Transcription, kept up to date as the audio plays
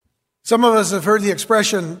Some of us have heard the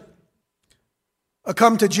expression, a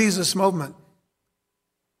come to Jesus moment.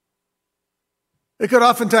 It could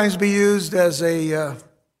oftentimes be used as a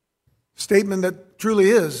statement that truly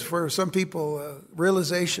is, for some people, a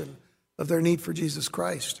realization of their need for Jesus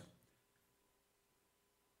Christ.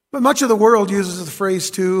 But much of the world uses the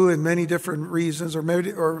phrase too in many different reasons,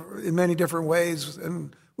 or in many different ways,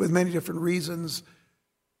 and with many different reasons.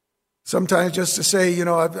 Sometimes just to say,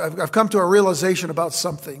 I've come to a realization about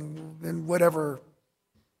something in whatever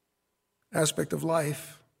aspect of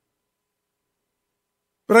life.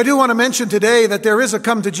 But I do want to mention today that there is a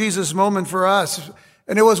come to Jesus moment for us.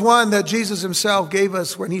 And it was one that Jesus himself gave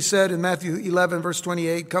us when he said in Matthew 11, verse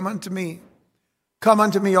 28, come unto me,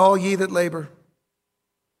 all ye that labor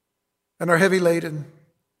and are heavy laden,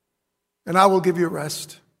 and I will give you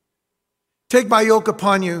rest. Take my yoke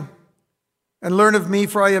upon you and learn of me,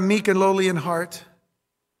 for I am meek and lowly in heart,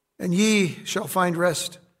 and ye shall find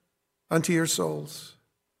rest unto your souls.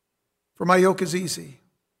 For my yoke is easy,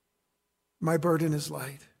 my burden is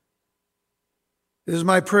light. It is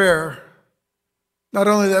my prayer, not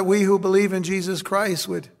only that we who believe in Jesus Christ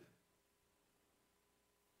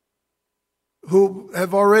who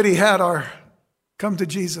have already had our come to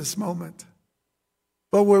Jesus moment,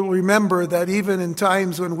 but will remember that even in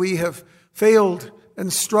times when we have failed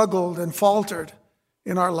and struggled and faltered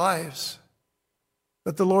in our lives,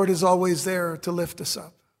 that the Lord is always there to lift us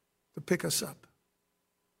up, to pick us up.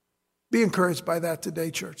 Be encouraged by that today,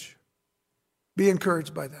 church. Be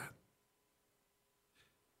encouraged by that.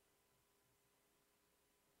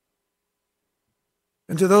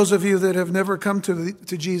 And to those of you that have never come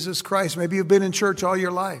to Jesus Christ, maybe you've been in church all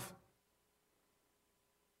your life,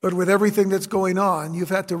 but with everything that's going on, you've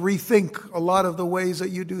had to rethink a lot of the ways that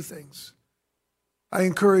you do things. I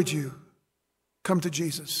encourage you, come to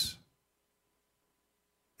Jesus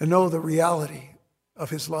and know the reality of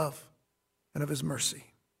his love and of his mercy.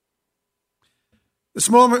 This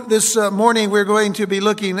morning we're going to be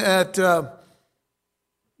looking at the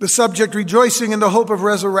subject, rejoicing in the hope of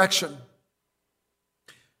resurrection.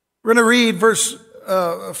 We're going to read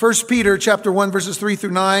 1 Peter chapter 1, verses 3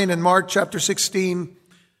 through 9, and Mark chapter 16,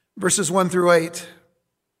 verses 1 through 8.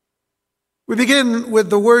 We begin with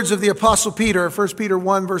the words of the Apostle Peter, 1 Peter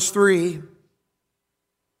 1, verse 3.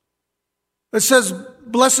 It says,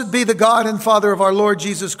 Blessed be the God and Father of our Lord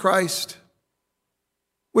Jesus Christ,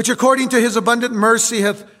 which according to his abundant mercy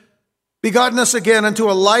hath begotten us again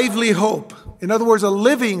unto a lively hope, in other words, a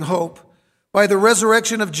living hope, by the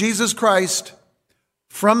resurrection of Jesus Christ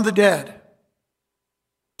from the dead,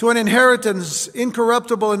 to an inheritance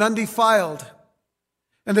incorruptible and undefiled,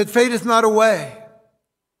 and that fadeth not away,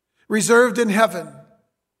 reserved in heaven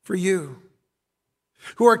for you,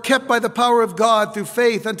 who are kept by the power of God through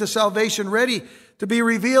faith unto salvation, ready to be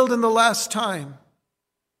revealed in the last time,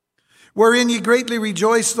 wherein ye greatly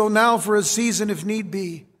rejoice, though now for a season, if need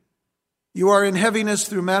be, you are in heaviness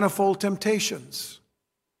through manifold temptations,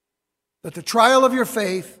 that the trial of your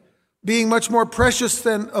faith, being much more precious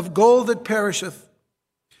than of gold that perisheth,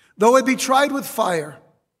 though it be tried with fire,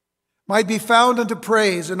 might be found unto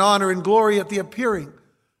praise and honor and glory at the appearing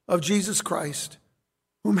of Jesus Christ,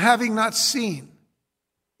 whom having not seen,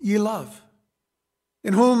 ye love,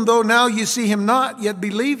 in whom, though now ye see him not, yet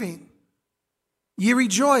believing, ye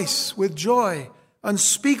rejoice with joy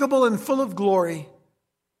unspeakable and full of glory,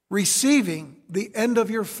 receiving the end of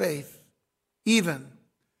your faith, even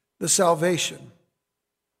the salvation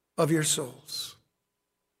of your souls.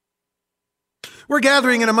 We're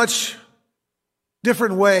gathering in a much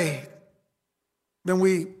different way than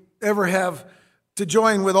we ever have to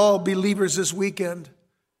join with all believers this weekend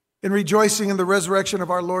in rejoicing in the resurrection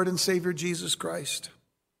of our Lord and Savior Jesus Christ.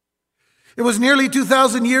 It was nearly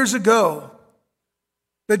 2,000 years ago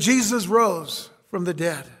that Jesus rose from the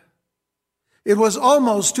dead. It was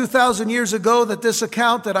almost 2,000 years ago that this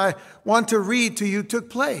account that I want to read to you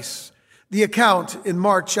took place. The account in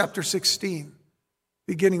Mark chapter 16,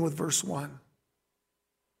 beginning with verse 1.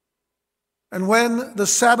 And when the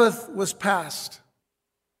Sabbath was past,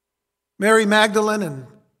 Mary Magdalene and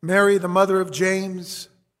Mary, the mother of James,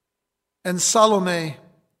 and Salome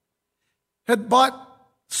had bought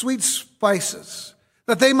sweet spices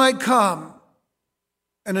that they might come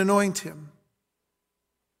and anoint him.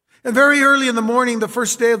 And very early in the morning, the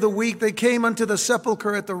first day of the week, they came unto the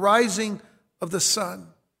sepulchre at the rising of the sun.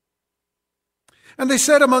 And they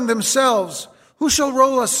said among themselves, Who shall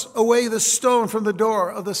roll us away the stone from the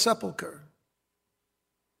door of the sepulchre?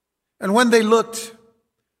 And when they looked,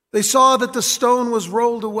 they saw that the stone was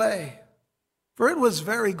rolled away, for it was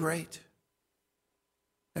very great.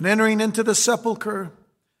 And entering into the sepulchre,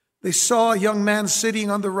 they saw a young man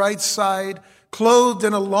sitting on the right side, clothed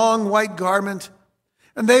in a long white garment,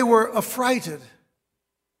 and they were affrighted.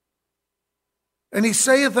 And he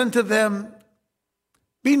saith unto them,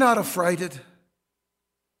 Be not affrighted.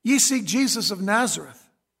 Ye seek Jesus of Nazareth,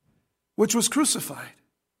 which was crucified.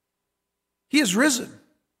 He is risen.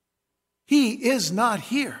 He is not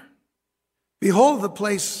here. Behold the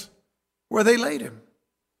place where they laid him.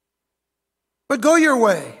 But go your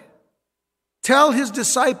way. Tell his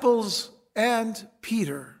disciples and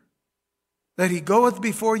Peter that he goeth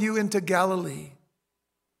before you into Galilee.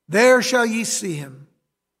 There shall ye see him,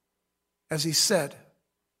 as he said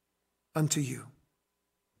unto you.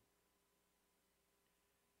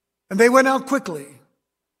 And they went out quickly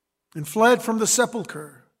and fled from the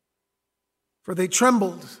sepulchre, for they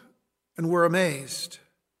trembled and were amazed.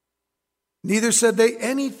 Neither said they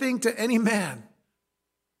anything to any man,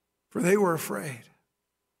 for they were afraid.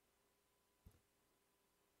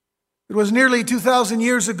 It was nearly 2,000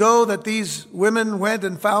 years ago that these women went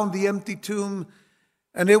and found the empty tomb,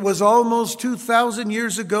 and it was almost 2,000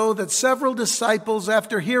 years ago that several disciples,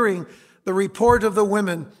 after hearing the report of the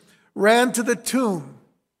women, ran to the tomb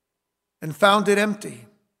and found it empty.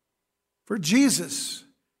 For Jesus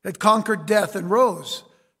had conquered death and rose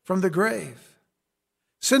from the grave.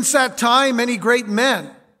 Since that time, many great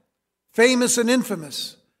men, famous and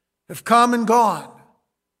infamous, have come and gone.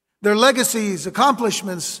 Their legacies,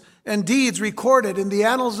 accomplishments, and deeds recorded in the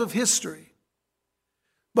annals of history.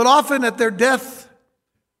 But often at their death,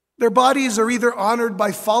 their bodies are either honored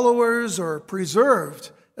by followers or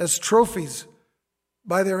preserved as trophies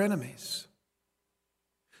by their enemies.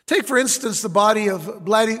 Take, for instance, the body of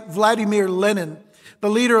Vladimir Lenin, the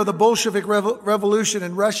leader of the Bolshevik Revolution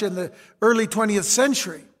in Russia in the early 20th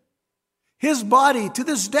century. His body, to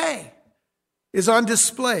this day, is on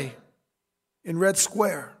display in Red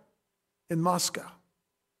Square in Moscow.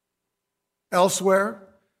 Elsewhere,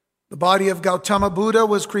 the body of Gautama Buddha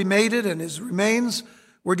was cremated, and his remains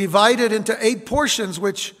were divided into 8 portions,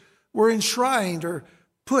 which were enshrined or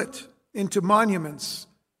put into monuments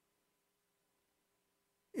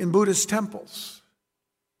in Buddhist temples.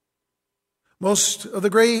 Most of the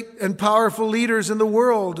great and powerful leaders in the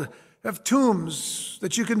world have tombs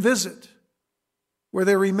that you can visit where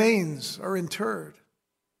their remains are interred.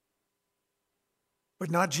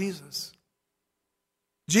 But not Jesus.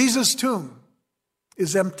 Jesus' tomb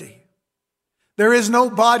is empty. There is no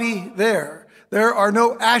body there. There are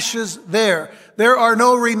no ashes there. There are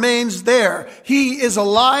no remains there. He is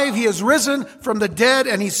alive. He is risen from the dead,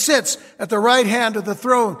 and he sits at the right hand of the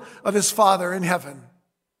throne of his Father in heaven.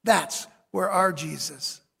 That's where our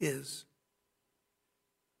Jesus is.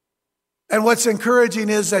 And what's encouraging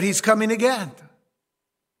is that he's coming again.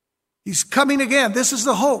 He's coming again. This is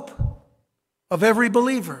the hope of every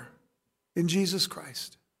believer in Jesus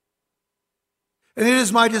Christ. And it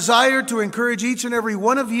is my desire to encourage each and every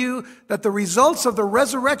one of you that the results of the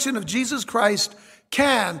resurrection of Jesus Christ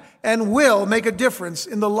can and will make a difference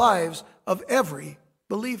in the lives of every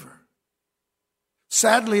believer.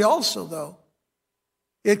 Sadly also, though,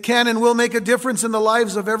 it can and will make a difference in the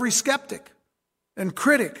lives of every skeptic and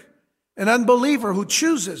critic and unbeliever who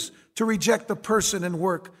chooses to reject the person and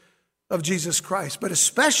work of Jesus Christ, but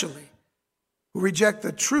especially who reject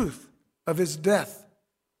the truth of his death,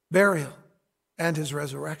 burial, and his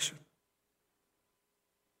resurrection.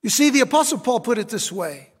 You see, the Apostle Paul put it this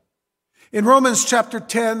way. In Romans chapter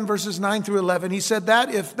 10, verses 9 through 11, he said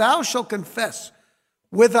that if thou shalt confess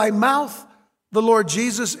with thy mouth the Lord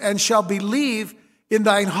Jesus, and shalt believe in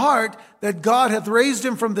thine heart that God hath raised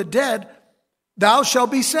him from the dead, thou shalt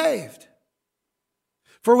be saved.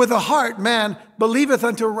 For with the heart man believeth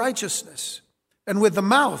unto righteousness, and with the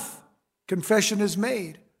mouth confession is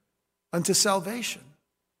made unto salvation.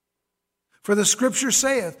 For the scripture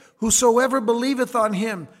saith, whosoever believeth on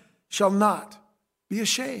him shall not be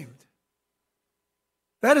ashamed.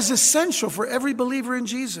 That is essential for every believer in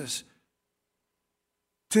Jesus,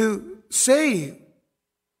 to say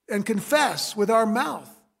and confess with our mouth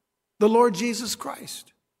the Lord Jesus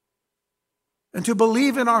Christ, and to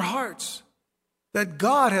believe in our hearts that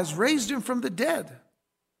God has raised him from the dead.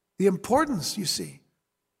 The importance, you see,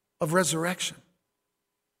 of resurrection.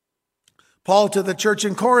 Paul to the church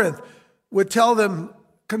in Corinth would tell them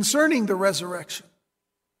concerning the resurrection,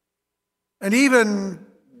 and even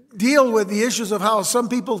deal with the issues of how some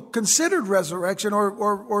people considered resurrection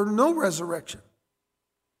or no resurrection.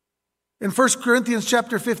 In 1 Corinthians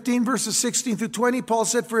chapter 15, verses 16 through 20, Paul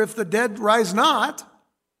said, for if the dead rise not,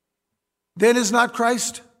 then is not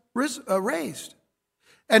Christ raised.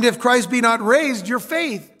 And if Christ be not raised, your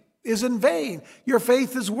faith is in vain. Your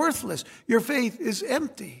faith is worthless. Your faith is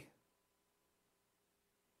empty.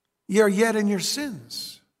 Ye are yet in your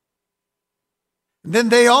sins. And then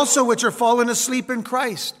they also which are fallen asleep in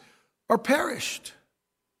Christ are perished.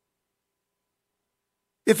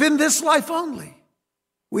 If in this life only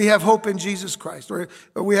we have hope in Jesus Christ, or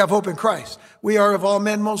we have hope in Christ, we are of all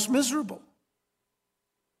men most miserable.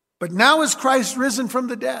 But now is Christ risen from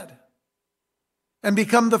the dead and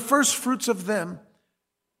become the first fruits of them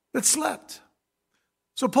that slept.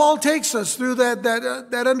 So Paul takes us through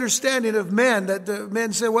that understanding of men, that the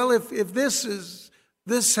men say, well, if this is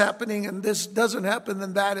this happening and this doesn't happen,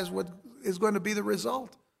 then that is what is going to be the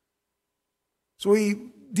result. So he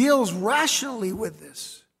deals rationally with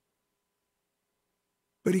this.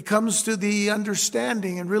 But he comes to the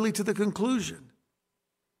understanding and really to the conclusion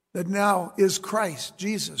that now is Christ,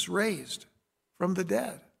 Jesus, raised from the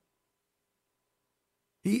dead.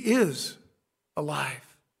 He is alive.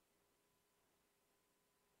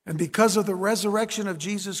 And because of the resurrection of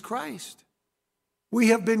Jesus Christ, we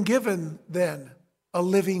have been given then a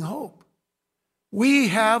living hope. We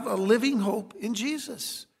have a living hope in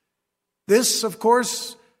Jesus. This, of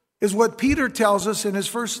course, is what Peter tells us in his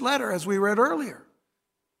first letter, as we read earlier.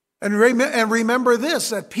 And remember this,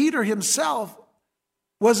 that Peter himself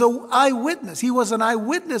was an eyewitness. He was an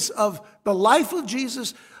eyewitness of the life of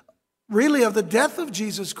Jesus, really of the death of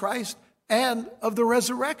Jesus Christ, and of the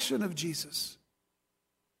resurrection of Jesus.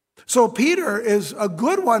 So Peter is a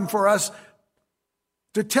good one for us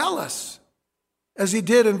to tell us, as he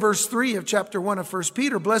did in verse 3 of chapter 1 of 1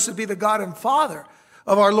 Peter, blessed be the God and Father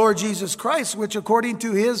of our Lord Jesus Christ, which according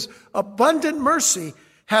to his abundant mercy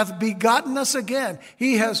hath begotten us again.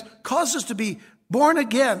 He has caused us to be born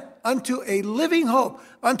again unto a living hope,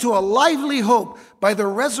 unto a lively hope by the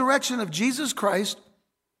resurrection of Jesus Christ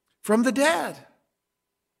from the dead.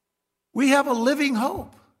 We have a living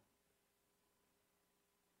hope.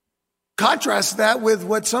 Contrast that with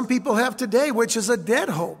what some people have today, which is a dead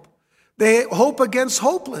hope. They hope against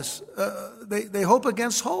hopeless. They hope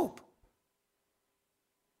against hope.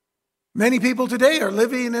 Many people today are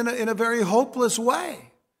living in a very hopeless way.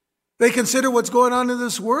 They consider what's going on in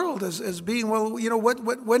this world as being, well, you know,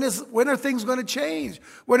 when are things going to change?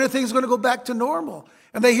 When are things going to go back to normal?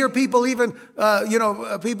 And they hear people even,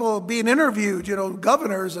 people being interviewed,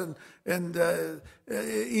 governors and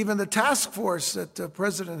even the task force that the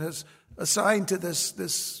president has assigned to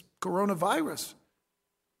this coronavirus,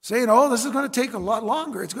 saying, oh, this is going to take a lot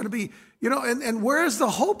longer. It's going to be, and where is the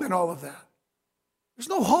hope in all of that? There's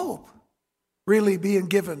no hope really being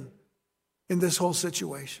given in this whole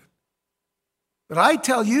situation. But I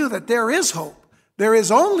tell you that there is hope. There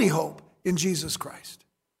is only hope in Jesus Christ.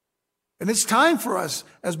 And it's time for us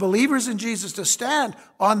as believers in Jesus to stand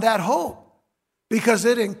on that hope, because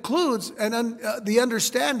it includes the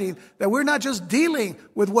understanding that we're not just dealing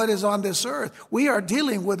with what is on this earth. We are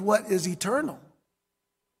dealing with what is eternal,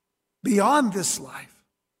 beyond this life,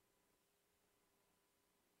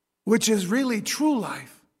 which is really true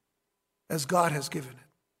life as God has given it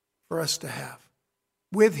for us to have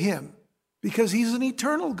with him, because he's an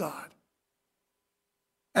eternal God.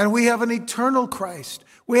 And we have an eternal Christ.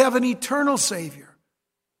 We have an eternal Savior,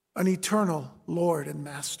 an eternal Lord and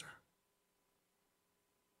Master.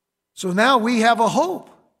 So now we have a hope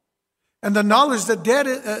and the knowledge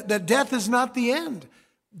that death is not the end.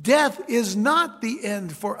 Death is not the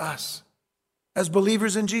end for us as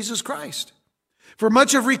believers in Jesus Christ. For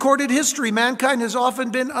much of recorded history, mankind has often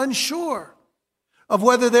been unsure of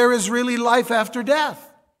whether there is really life after death.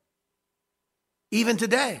 Even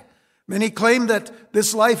today, many claim that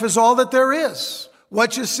this life is all that there is.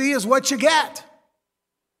 What you see is what you get.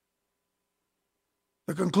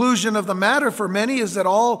 The conclusion of the matter for many is that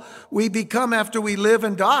all we become after we live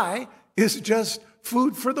and die is just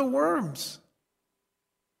food for the worms.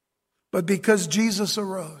 But because Jesus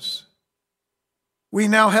arose, we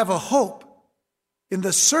now have a hope in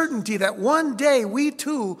the certainty that one day we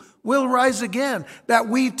too will rise again, that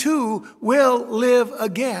we too will live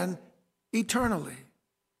again eternally.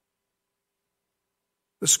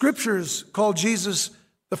 The scriptures call Jesus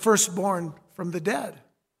the firstborn from the dead.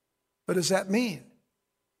 What does that mean?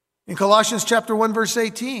 In Colossians chapter 1, verse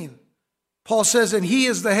 18, Paul says, and he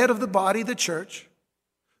is the head of the body, the church,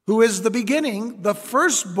 who is the beginning, the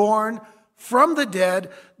firstborn from the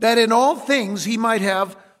dead, that in all things he might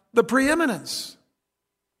have the preeminence.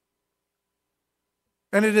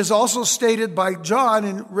 And it is also stated by John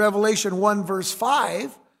in Revelation 1, verse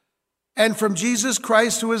 5, and from Jesus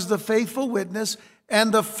Christ, who is the faithful witness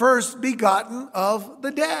and the first begotten of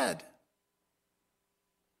the dead.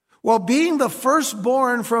 Well, being the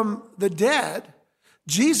firstborn from the dead,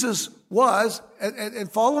 Jesus was,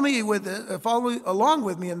 and follow along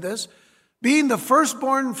with me in this, being the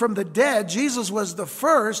firstborn from the dead, Jesus was the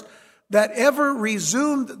first that ever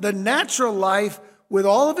resumed the natural life with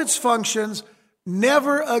all of its functions,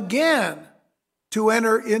 never again to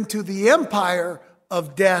enter into the empire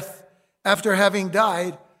of death after having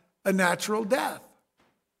died a natural death.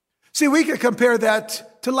 See, we could compare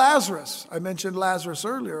that to Lazarus. I mentioned Lazarus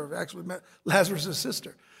earlier, actually Lazarus'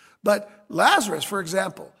 sister. But Lazarus, for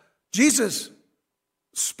example, Jesus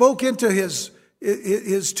spoke into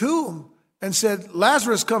his tomb and said,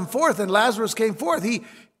 Lazarus, come forth. And Lazarus came forth.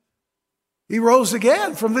 He rose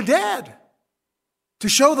again from the dead to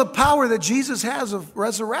show the power that Jesus has of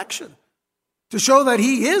resurrection, to show that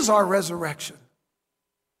he is our resurrection.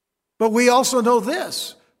 But we also know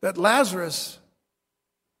this, that Lazarus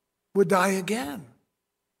would die again.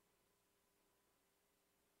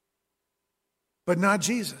 But not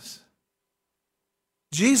Jesus.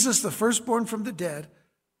 Jesus, the firstborn from the dead,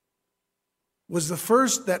 was the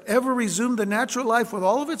first that ever resumed the natural life with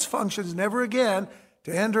all of its functions, never again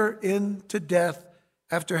to enter into death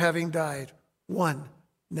after having died one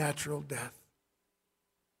natural death.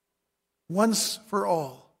 Once for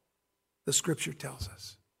all, the scripture tells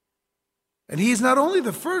us. And he's not only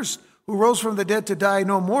the first who rose from the dead to die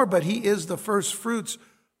no more, but he is the first fruits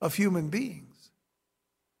of human beings.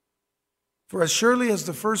 For as surely as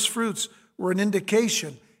the first fruits were an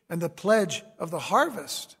indication and the pledge of the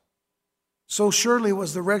harvest, so surely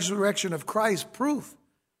was the resurrection of Christ proof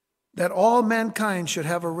that all mankind should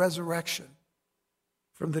have a resurrection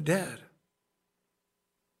from the dead.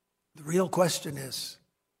 The real question is,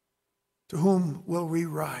 to whom will we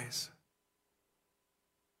rise?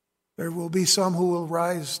 There will be some who will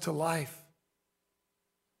rise to life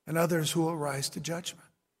and others who will rise to judgment.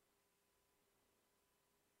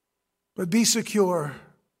 But be secure,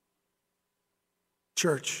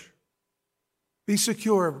 church. Be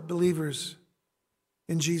secure, believers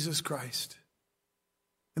in Jesus Christ,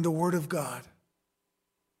 in the Word of God.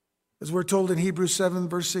 As we're told in Hebrews 7,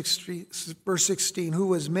 verse 16, who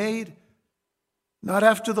was made not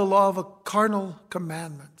after the law of a carnal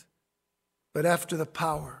commandment, but after the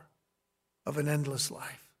power of an endless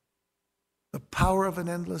life. The power of an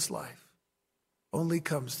endless life only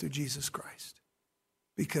comes through Jesus Christ,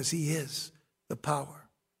 because he is the power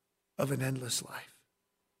of an endless life.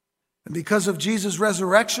 And because of Jesus'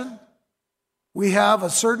 resurrection, we have a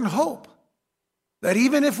certain hope that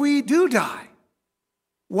even if we do die,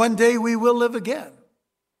 one day we will live again.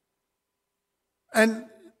 And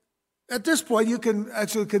at this point, you can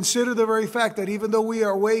actually consider the very fact that even though we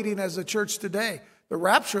are waiting as a church today, the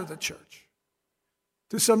rapture of the church,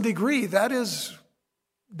 to some degree, that is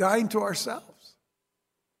dying to ourselves.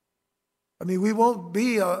 I mean, we won't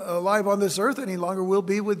be alive on this earth any longer. We'll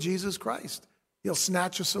be with Jesus Christ. He'll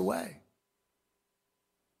snatch us away.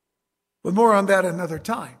 But more on that another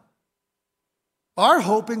time. Our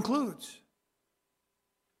hope includes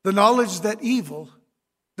the knowledge that evil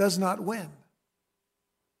does not win.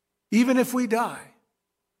 Even if we die,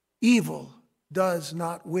 evil does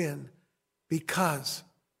not win because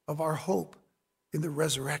of our hope in the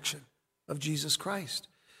resurrection of Jesus Christ.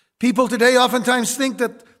 People today oftentimes think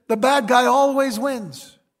that the bad guy always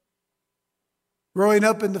wins. Growing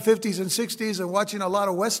up in the 50s and 60s and watching a lot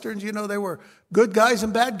of Westerns, you know, there were good guys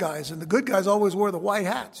and bad guys. And the good guys always wore the white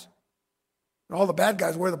hats. And all the bad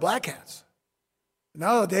guys wear the black hats.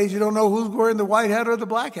 Nowadays, you don't know who's wearing the white hat or the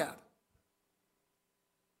black hat.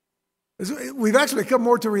 We've actually come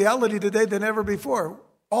more to reality today than ever before.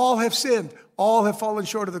 All have sinned. All have fallen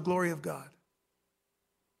short of the glory of God.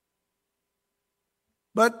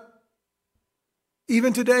 But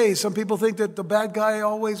even today, some people think that the bad guy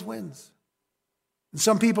always wins. And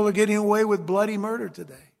some people are getting away with bloody murder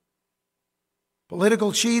today.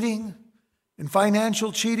 Political cheating and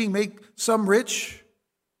financial cheating make some rich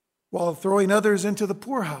while throwing others into the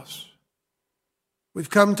poorhouse. We've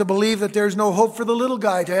come to believe that there's no hope for the little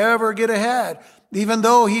guy to ever get ahead, even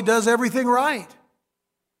though he does everything right.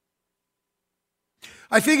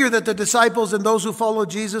 I figure that the disciples and those who followed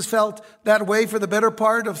Jesus felt that way for the better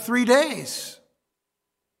part of 3 days.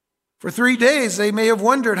 For 3 days, they may have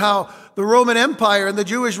wondered how the Roman Empire and the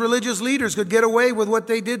Jewish religious leaders could get away with what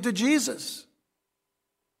they did to Jesus.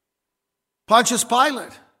 Pontius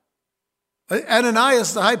Pilate,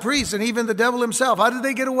 Ananias, the high priest, and even the devil himself, how did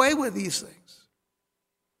they get away with these things?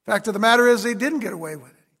 Fact of the matter is, they didn't get away with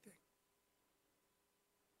anything.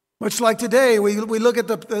 Much like today, we look at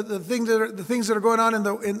the things that are going on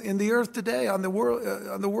in the earth today, on the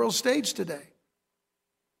world stage today.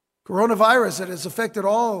 Coronavirus that has affected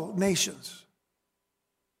all nations.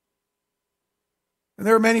 And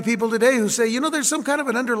there are many people today who say, there's some kind of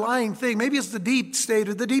an underlying thing. Maybe it's the deep state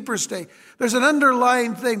or the deeper state. There's an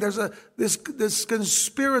underlying thing. There's this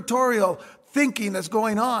conspiratorial thinking that's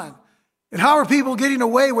going on. And how are people getting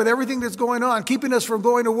away with everything that's going on, keeping us from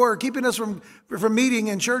going to work, keeping us from meeting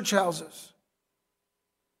in church houses?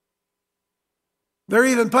 They're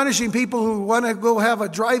even punishing people who want to go have a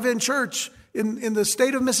drive-in church in the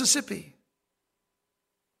state of Mississippi.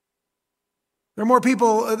 There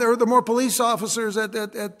are more police officers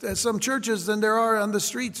at some churches than there are on the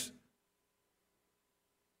streets.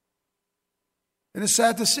 And it's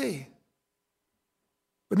sad to see.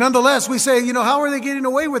 But nonetheless, we say, how are they getting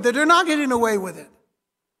away with it? They're not getting away with it.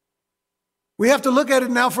 We have to look at it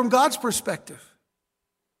now from God's perspective.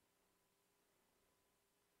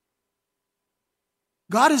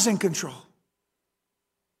 God is in control.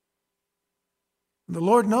 And the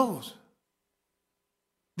Lord knows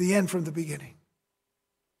the end from the beginning.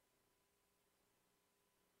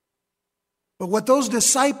 But what those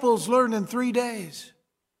disciples learned in 3 days,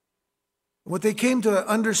 what they came to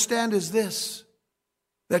understand is this,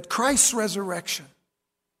 that Christ's resurrection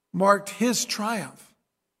marked his triumph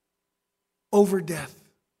over death.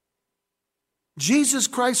 Jesus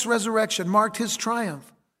Christ's resurrection marked his triumph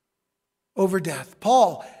over death.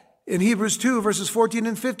 Paul, in Hebrews 2, verses 14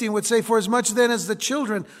 and 15, would say, "For as much then as the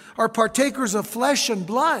children are partakers of flesh and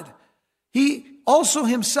blood, he also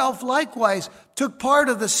himself likewise took part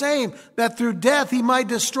of the same, that through death he might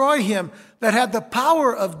destroy him that had the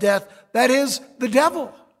power of death, that is, the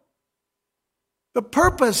devil." The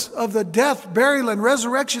purpose of the death, burial, and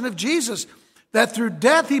resurrection of Jesus, that through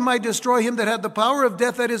death he might destroy him that had the power of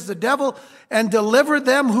death, that is, the devil, and deliver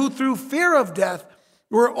them who through fear of death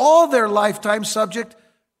were all their lifetime subject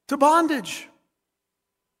to bondage.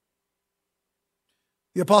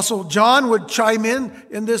 The Apostle John would chime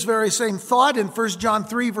in this very same thought in 1 John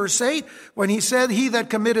 3, verse 8, when he said, "He that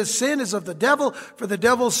committeth sin is of the devil, for the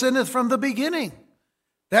devil sinneth from the beginning."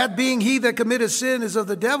 That being he that committeth sin is of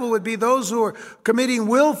the devil would be those who are committing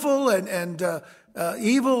willful and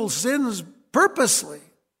evil sins purposely,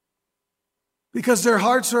 because their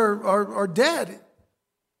hearts are dead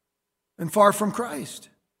and far from Christ.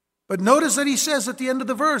 But notice that he says at the end of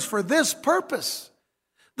the verse, "For this purpose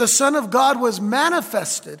the Son of God was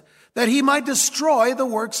manifested, that he might destroy the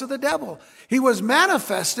works of the devil." He was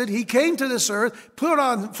manifested, he came to this earth, put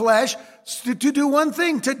on flesh, to do one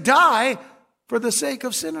thing, to die for the sake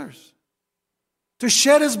of sinners, to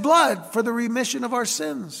shed his blood for the remission of our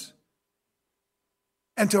sins,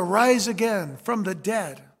 and to rise again from the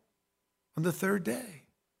dead on the third day.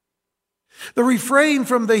 The refrain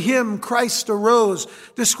from the hymn, "Christ Arose,"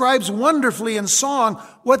 describes wonderfully in song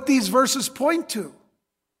what these verses point to.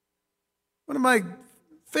 One of my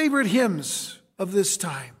favorite hymns of this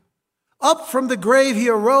time. Up from the grave he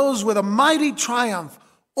arose with a mighty triumph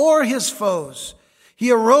o'er his foes.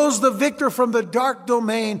 He arose the victor from the dark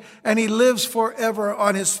domain, and he lives forever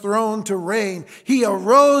on his throne to reign. He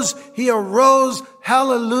arose,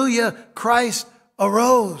 hallelujah, Christ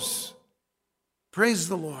arose. Praise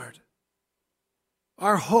the Lord.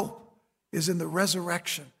 Our hope is in the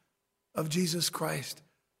resurrection of Jesus Christ,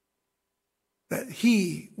 that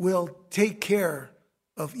he will take care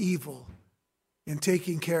of evil in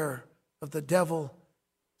taking care of the devil,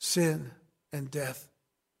 sin, and death,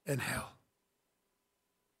 and hell.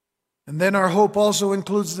 And then our hope also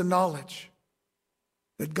includes the knowledge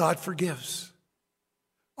that God forgives.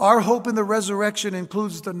 Our hope in the resurrection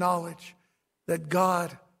includes the knowledge that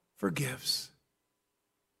God forgives.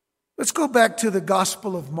 Let's go back to the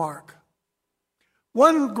Gospel of Mark.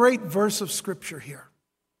 One great verse of Scripture here.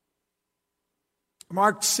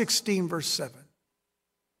 Mark 16, verse 7.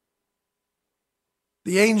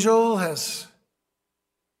 The angel has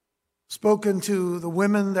spoken to the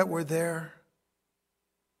women that were there.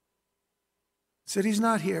 Said, he's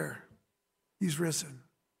not here. He's risen.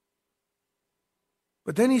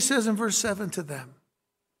 But then he says in verse 7 to them,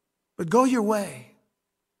 "But go your way.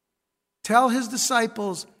 Tell his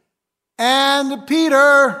disciples and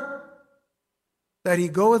Peter that he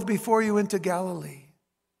goeth before you into Galilee.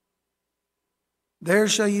 There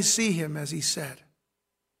shall ye see him, as he said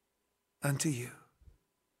unto you."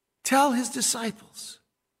 Tell his disciples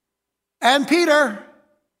and Peter.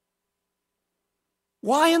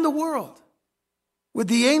 Why in the world would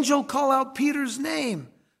the angel call out Peter's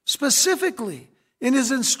name specifically in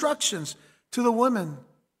his instructions to the women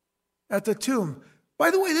at the tomb?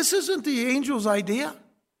 By the way, this isn't the angel's idea.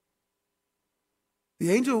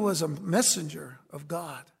 The angel was a messenger of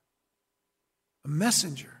God, a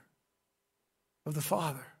messenger of the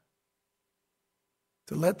Father,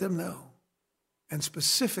 to let them know, and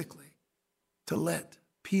specifically to let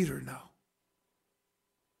Peter know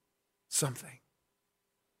something.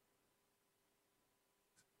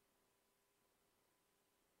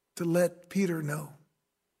 To let Peter know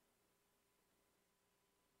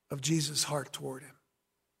of Jesus' heart toward him,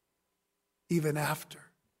 even after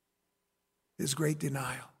his great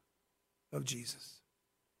denial of Jesus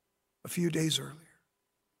a few days earlier.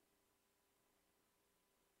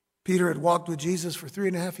 Peter had walked with Jesus for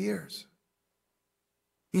 3.5 years.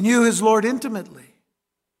 He knew his Lord intimately.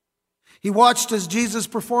 He watched as Jesus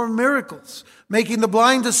performed miracles, making the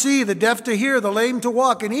blind to see, the deaf to hear, the lame to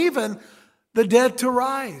walk, and even the dead to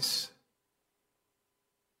rise.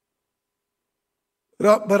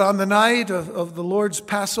 But on the night of the Lord's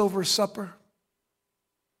Passover supper,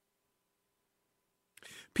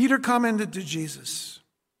 Peter commented to Jesus.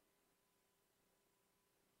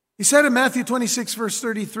 He said in Matthew 26, verse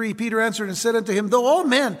 33, Peter answered and said unto him, though all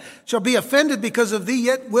men shall be offended because of thee,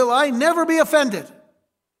 yet will I never be offended.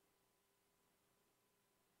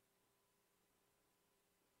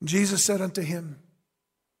 Jesus said unto him,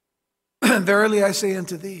 verily I say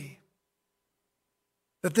unto thee,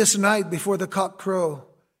 that this night before the cock crow,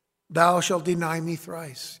 thou shalt deny me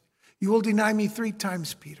thrice. You will deny me 3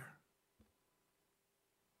 times, Peter.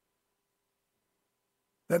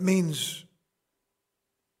 That means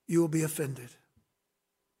you will be offended.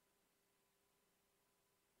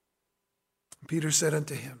 Peter said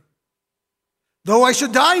unto him, though I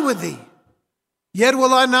should die with thee, yet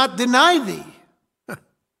will I not deny thee.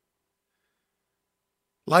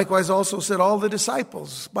 Likewise also said all the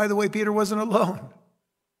disciples. By the way, Peter wasn't alone.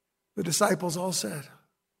 The disciples all said,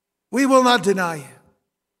 we will not deny you.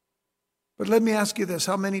 But let me ask you this,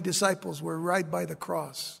 how many disciples were right by the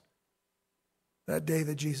cross that day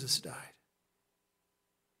that Jesus died?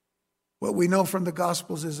 What we know from the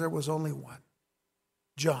Gospels is there was only one,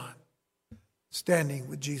 John, standing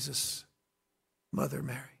with Jesus' mother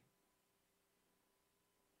Mary.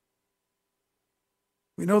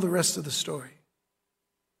 We know the rest of the story.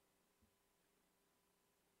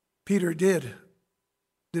 Peter did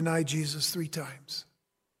deny Jesus 3 times.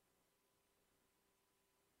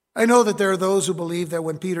 I know that there are those who believe that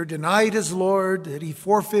when Peter denied his Lord, that he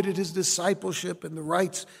forfeited his discipleship and the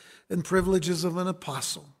rights and privileges of an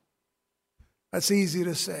apostle. That's easy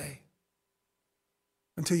to say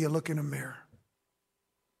until you look in a mirror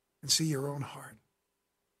and see your own heart.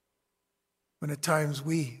 When at times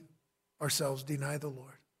we ourselves deny the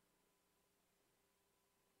Lord.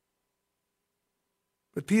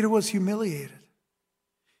 But Peter was humiliated.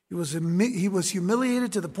 He was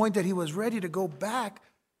humiliated to the point that he was ready to go back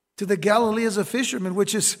to the Galilee as a fisherman,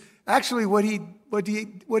 which is actually what he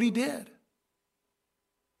did.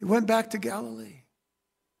 He went back to Galilee.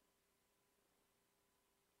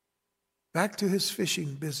 Back to his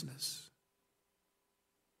fishing business.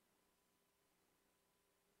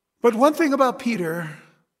 But one thing about Peter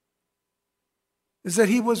is that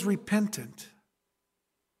he was repentant.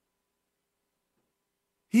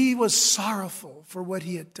 He was sorrowful for what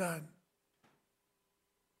he had done.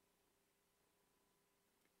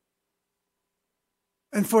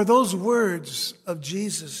 And for those words of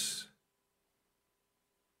Jesus,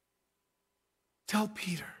 tell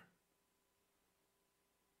Peter.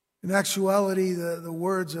 In actuality, the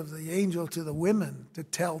words of the angel to the women to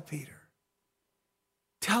tell Peter.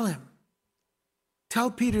 Tell him.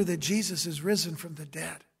 Tell Peter that Jesus is risen from the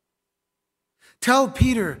dead. Tell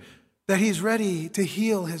Peter that he's ready to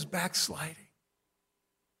heal his backsliding.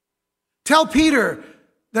 Tell Peter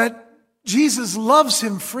that Jesus loves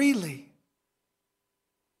him freely.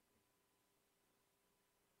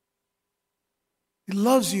 He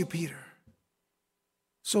loves you, Peter,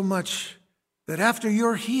 so much that after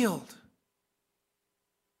you're healed,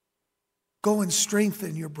 go and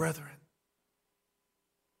strengthen your brethren.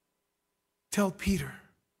 Tell Peter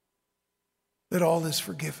that all is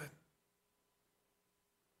forgiven.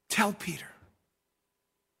 Tell Peter,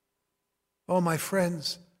 oh, my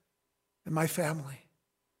friends and my family,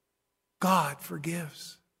 God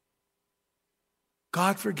forgives.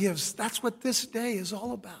 God forgives. That's what this day is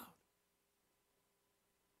all about.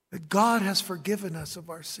 That God has forgiven us of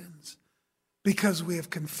our sins because we have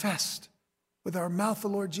confessed with our mouth the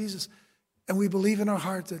Lord Jesus, and we believe in our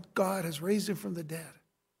heart that God has raised him from the dead.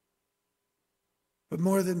 But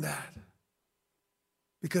more than that,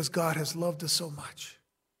 because God has loved us so much,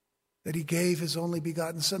 that he gave his only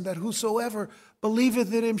begotten Son, that whosoever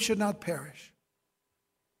believeth in him should not perish,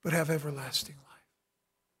 but have everlasting life.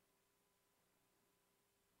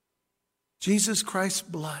 Jesus Christ's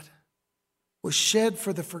blood was shed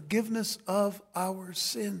for the forgiveness of our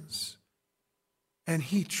sins, and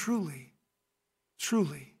he truly,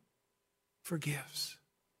 truly forgives.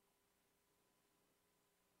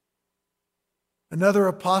 Another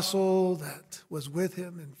apostle that was with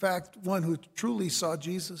him, in fact, one who truly saw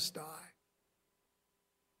Jesus die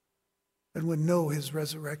and would know his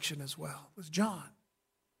resurrection as well, was John.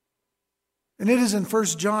 And it is in 1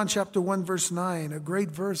 John chapter 1, verse 9, a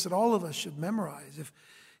great verse that all of us should memorize.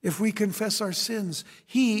 If we confess our sins,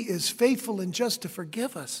 he is faithful and just to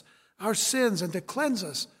forgive us our sins and to cleanse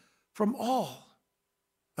us from all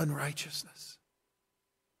unrighteousness.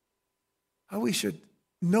 How we should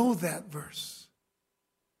know that verse.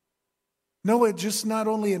 Know it just not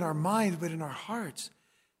only in our minds, but in our hearts.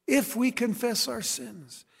 If we confess our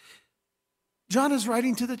sins. John is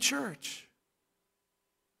writing to the church.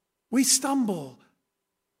 We stumble.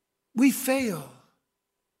 We fail.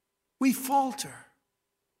 We falter.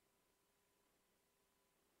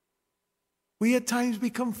 We at times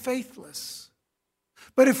become faithless.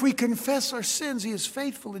 But if we confess our sins, he is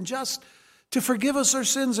faithful and just to forgive us our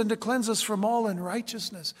sins and to cleanse us from all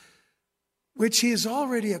unrighteousness, which he has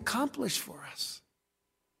already accomplished for us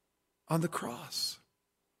on the cross.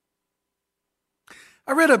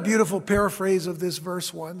 I read a beautiful paraphrase of this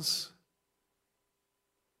verse once.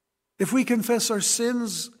 If we confess our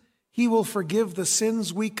sins, he will forgive the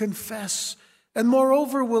sins we confess, and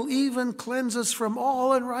moreover will even cleanse us from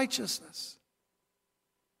all unrighteousness.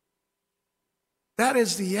 That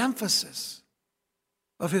is the emphasis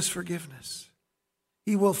of his forgiveness.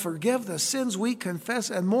 He will forgive the sins we confess,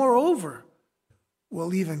 and moreover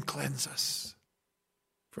will even cleanse us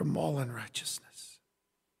from all unrighteousness.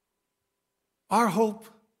 Our hope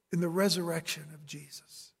in the resurrection of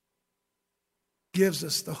Jesus gives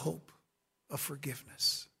us the hope of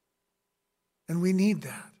forgiveness. And we need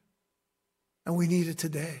that. And we need it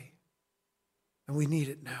today. And we need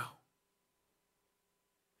it now.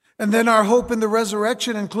 And then our hope in the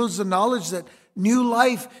resurrection includes the knowledge that new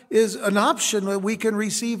life is an option that we can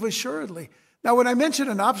receive assuredly. Now, when I mention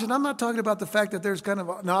an option, I'm not talking about the fact that there's kind of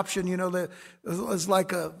an option, that is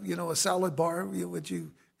like a salad bar, which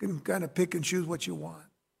you can kind of pick and choose what you want.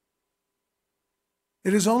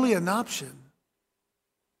 It is only an option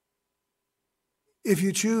if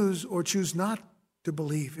you choose or choose not to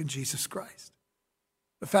believe in Jesus Christ.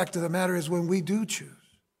 The fact of the matter is, when we do choose,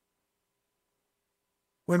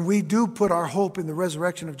 when we do put our hope in the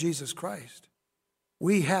resurrection of Jesus Christ,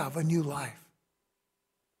 we have a new life.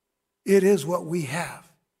 It is what we have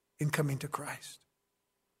in coming to Christ.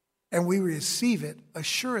 And we receive it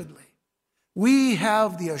assuredly. We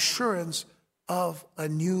have the assurance of a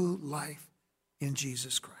new life in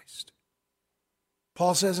Jesus Christ.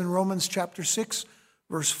 Paul says in Romans chapter 6,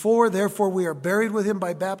 verse 4, therefore we are buried with him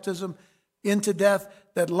by baptism into death,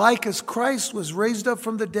 that like as Christ was raised up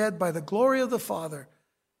from the dead by the glory of the Father,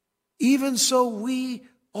 even so we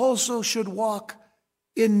also should walk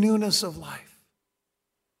in newness of life.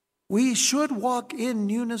 We should walk in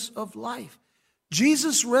newness of life.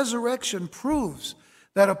 Jesus' resurrection proves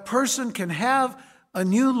that a person can have a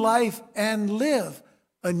new life and live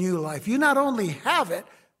a new life. You not only have it,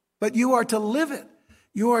 but you are to live it.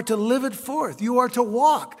 You are to live it forth. You are to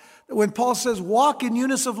walk. When Paul says walk in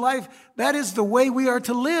newness of life, that is the way we are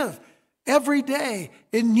to live every day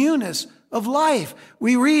in newness of life.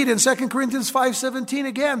 We read in 2 Corinthians 5:17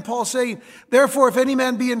 again, Paul saying, therefore, if any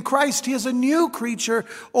man be in Christ, he is a new creature.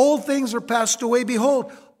 Old things are passed away.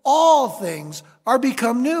 Behold, all things are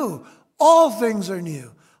become new. All things are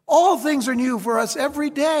new. All things are new for us every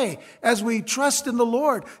day as we trust in the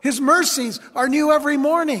Lord. His mercies are new every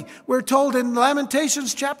morning. We're told in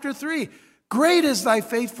Lamentations chapter 3, great is thy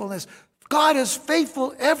faithfulness. God is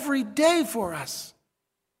faithful every day for us.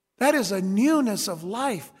 That is a newness of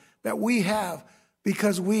life that we have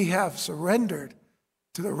because we have surrendered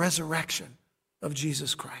to the resurrection of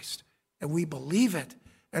Jesus Christ. And we believe it,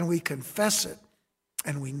 and we confess it,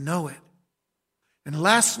 and we know it. And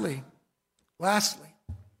lastly,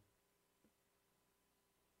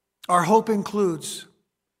 our hope includes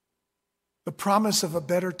the promise of a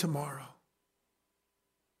better tomorrow.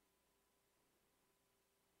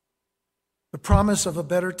 The promise of a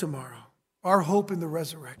better tomorrow. Our hope in the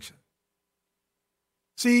resurrection.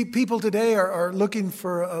 See, people today are looking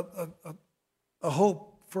for a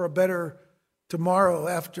hope for a better tomorrow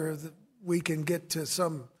after we can get to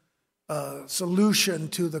some solution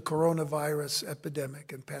to the coronavirus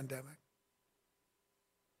epidemic and pandemic.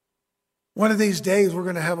 One of these days, we're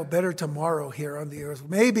going to have a better tomorrow here on the earth.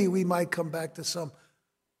 Maybe we might come back to some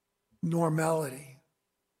normality.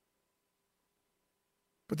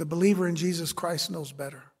 But the believer in Jesus Christ knows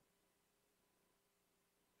better.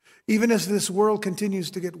 Even as this world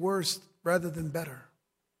continues to get worse rather than better,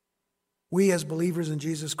 we as believers in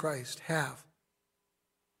Jesus Christ have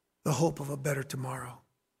the hope of a better tomorrow.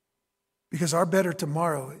 Because our better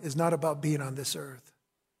tomorrow is not about being on this earth,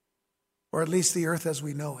 or at least the earth as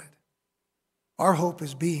we know it. Our hope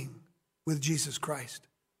is being with Jesus Christ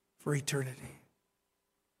for eternity.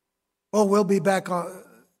 Oh, we'll be back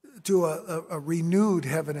to a renewed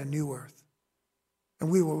heaven and new earth. And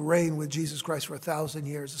we will reign with Jesus Christ for 1,000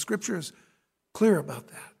 years. The Scripture is clear about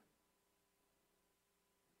that.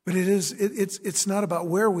 But it's not about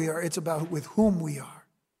where we are, it's about with whom we are.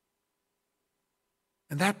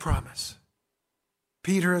 And that promise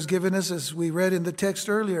Peter has given us, as we read in the text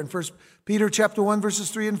earlier in 1 Peter chapter 1, verses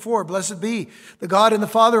 3 and 4. Blessed be the God and the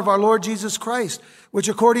Father of our Lord Jesus Christ, which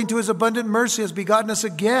according to his abundant mercy has begotten us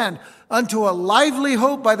again unto a lively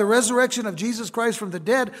hope by the resurrection of Jesus Christ from the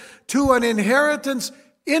dead, to an inheritance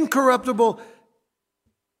incorruptible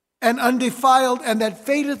and undefiled, and that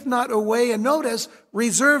fadeth not away. And notice,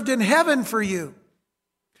 reserved in heaven for you.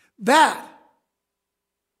 That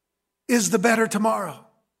is the better tomorrow.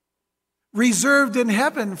 Reserved in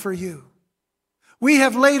heaven for you. We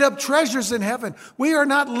have laid up treasures in heaven. We are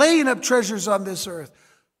not laying up treasures on this earth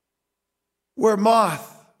where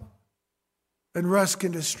moth and rust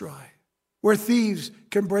can destroy, where thieves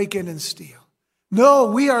can break in and steal. No,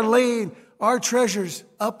 we are laying our treasures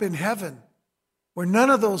up in heaven where none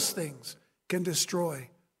of those things can destroy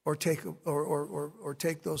or take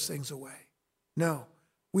those things away. No,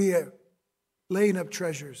 we are laying up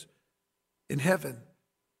treasures in heaven.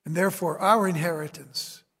 And therefore, our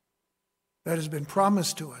inheritance that has been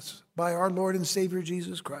promised to us by our Lord and Savior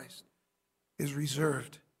Jesus Christ is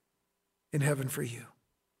reserved in heaven for you.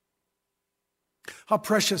 How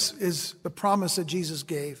precious is the promise that Jesus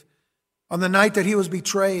gave. On the night that he was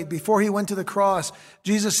betrayed, before he went to the cross,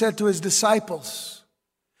 Jesus said to his disciples,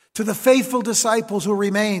 to the faithful disciples who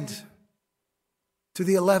remained, to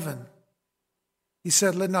the 11, he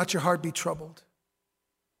said, let not your heart be troubled.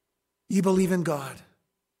 Ye believe in God.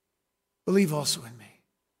 Believe also in me.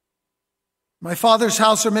 My Father's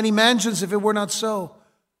house are many mansions. If it were not so,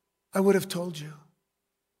 I would have told you.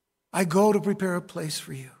 I go to prepare a place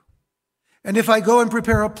for you. And if I go and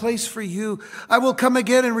prepare a place for you, I will come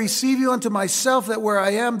again and receive you unto myself, that where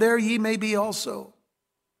I am, there ye may be also.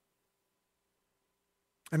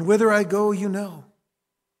 And whither I go, you know,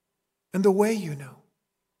 and the way you know.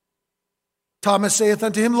 Thomas saith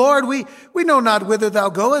unto him, Lord, we know not whither thou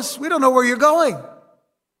goest. We don't know where you're going.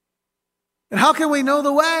 And how can we know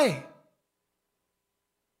the way?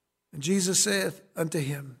 And Jesus saith unto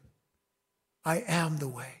him, I am the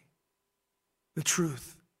way, the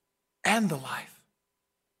truth, and the life.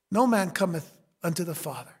 No man cometh unto the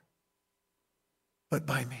Father but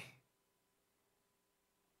by me.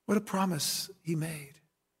 What a promise he made.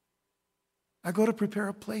 I go to prepare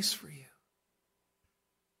a place for you.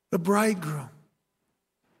 The bridegroom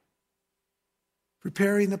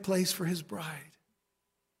preparing the place for his bride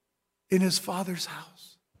in his Father's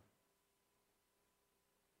house.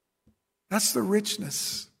 That's the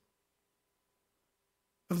richness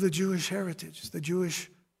of the Jewish heritage, the Jewish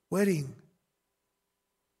wedding,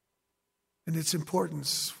 and its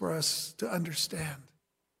importance for us to understand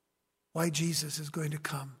why Jesus is going to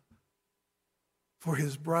come for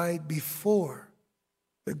his bride before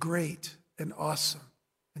the great and awesome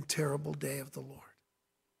and terrible day of the Lord.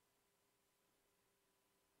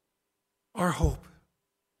 Our hope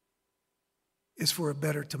is for a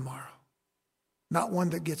better tomorrow, not one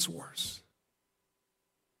that gets worse.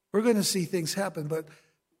 We're going to see things happen, but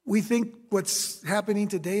we think what's happening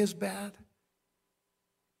today is bad.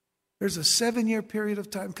 There's a 7-year period of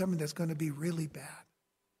time coming that's going to be really bad.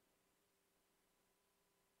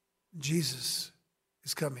 Jesus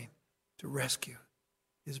is coming to rescue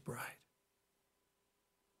his bride.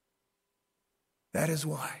 That is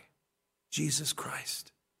why Jesus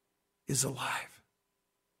Christ is alive.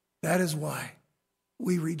 That is why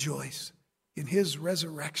we rejoice in his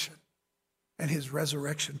resurrection and his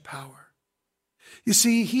resurrection power. You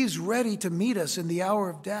see, he's ready to meet us in the hour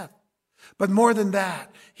of death. But more than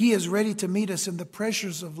that, he is ready to meet us in the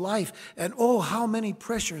pressures of life. And oh, how many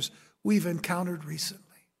pressures we've encountered recently.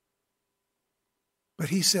 But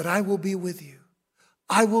he said, I will be with you.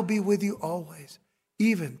 I will be with you always,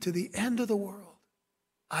 even to the end of the world.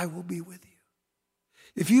 I will be with you.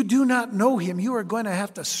 If you do not know him, you are going to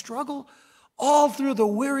have to struggle all through the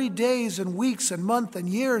weary days and weeks and months and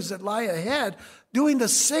years that lie ahead, doing the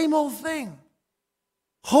same old thing,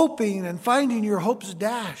 hoping and finding your hopes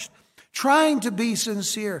dashed, trying to be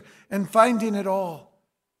sincere and finding it all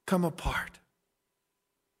come apart.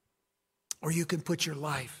 Or you can put your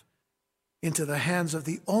life into the hands of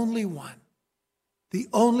the only one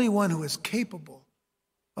who is capable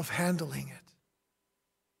of handling it,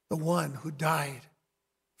 the one who died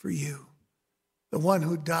for you, the one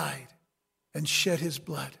who died and shed his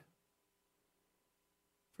blood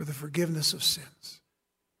for the forgiveness of sins,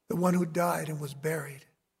 the one who died and was buried,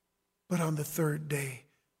 but on the third day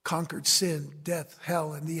conquered sin, death,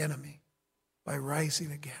 hell, and the enemy by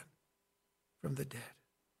rising again. from the dead.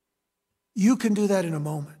 You can do that in a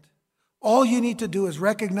moment. All you need to do is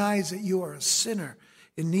recognize that you are a sinner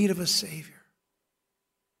in need of a Savior.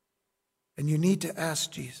 And you need to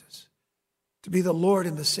ask Jesus to be the Lord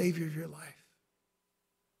and the Savior of your life.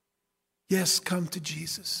 Yes, come to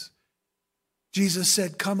Jesus. Jesus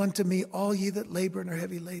said, "Come unto me, all ye that labor and are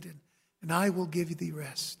heavy laden, and I will give you the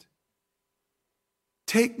rest.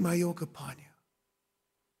 Take my yoke upon you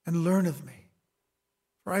and learn of me.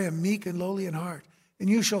 For I am meek and lowly in heart, and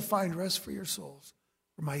you shall find rest for your souls.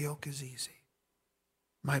 For my yoke is easy,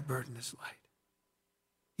 my burden is light."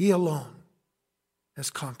 He alone has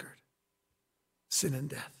conquered sin and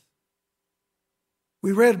death.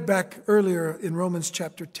 We read back earlier in Romans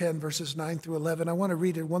chapter 10, verses 9 through 11. I want to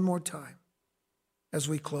read it one more time as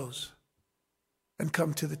we close and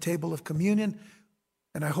come to the table of communion.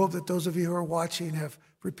 And I hope that those of you who are watching have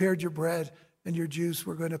prepared your bread and your juice.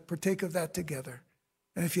 We're going to partake of that together.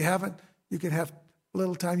 And if you haven't, you can have a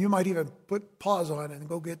little time. You might even put pause on it and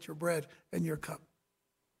go get your bread and your cup.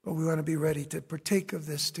 But we want to be ready to partake of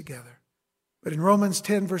this together. But in Romans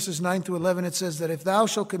 10, verses 9 through 11, it says that if thou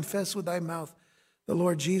shalt confess with thy mouth the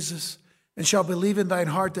Lord Jesus, and shalt believe in thine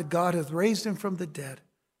heart that God hath raised him from the dead,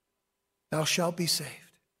 thou shalt be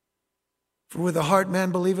saved. For with the heart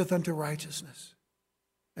man believeth unto righteousness,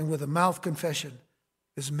 and with the mouth confession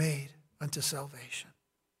is made unto salvation.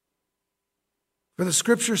 For the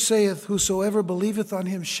scripture saith, whosoever believeth on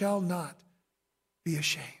him shall not be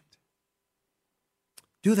ashamed.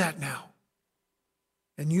 Do that now.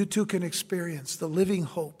 And you too can experience the living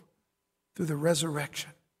hope through the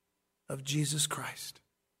resurrection of Jesus Christ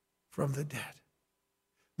from the dead.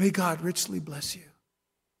 May God richly bless you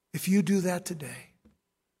if you do that today.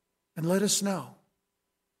 And let us know,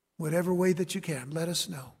 whatever way that you can, let us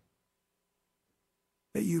know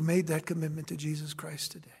that you made that commitment to Jesus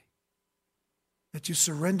Christ today. That you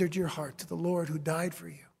surrendered your heart to the Lord who died for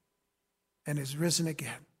you and is risen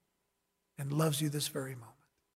again and loves you this very moment.